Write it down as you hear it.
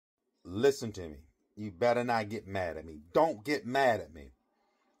Listen to me. You better not get mad at me. Don't get mad at me.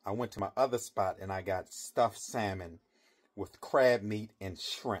 I went to my other spot and I got stuffed salmon with crab meat and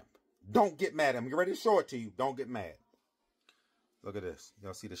shrimp. Don't get mad. I'm ready to show it to you. Don't get mad. Look at this.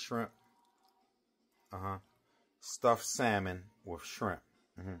 Y'all see the shrimp? Stuffed salmon with shrimp.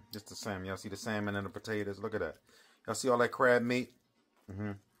 Just the salmon. Y'all see the salmon and the potatoes? Look at that. Y'all see all that crab meat?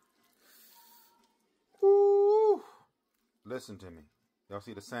 Woo! Listen to me. Y'all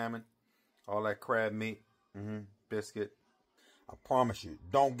see the salmon? All that crab meat? Biscuit. I promise you,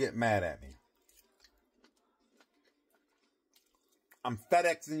 don't get mad at me. I'm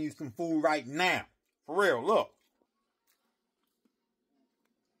FedExing you some food right now. For real, look.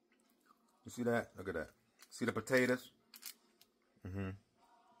 You see that? Look at that. See the potatoes?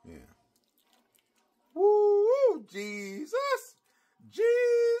 Yeah. Woo! Jesus!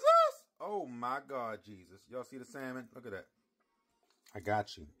 Jesus! Oh my God, Jesus. Y'all see the salmon? Look at that. I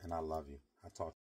got you and I love you. I talk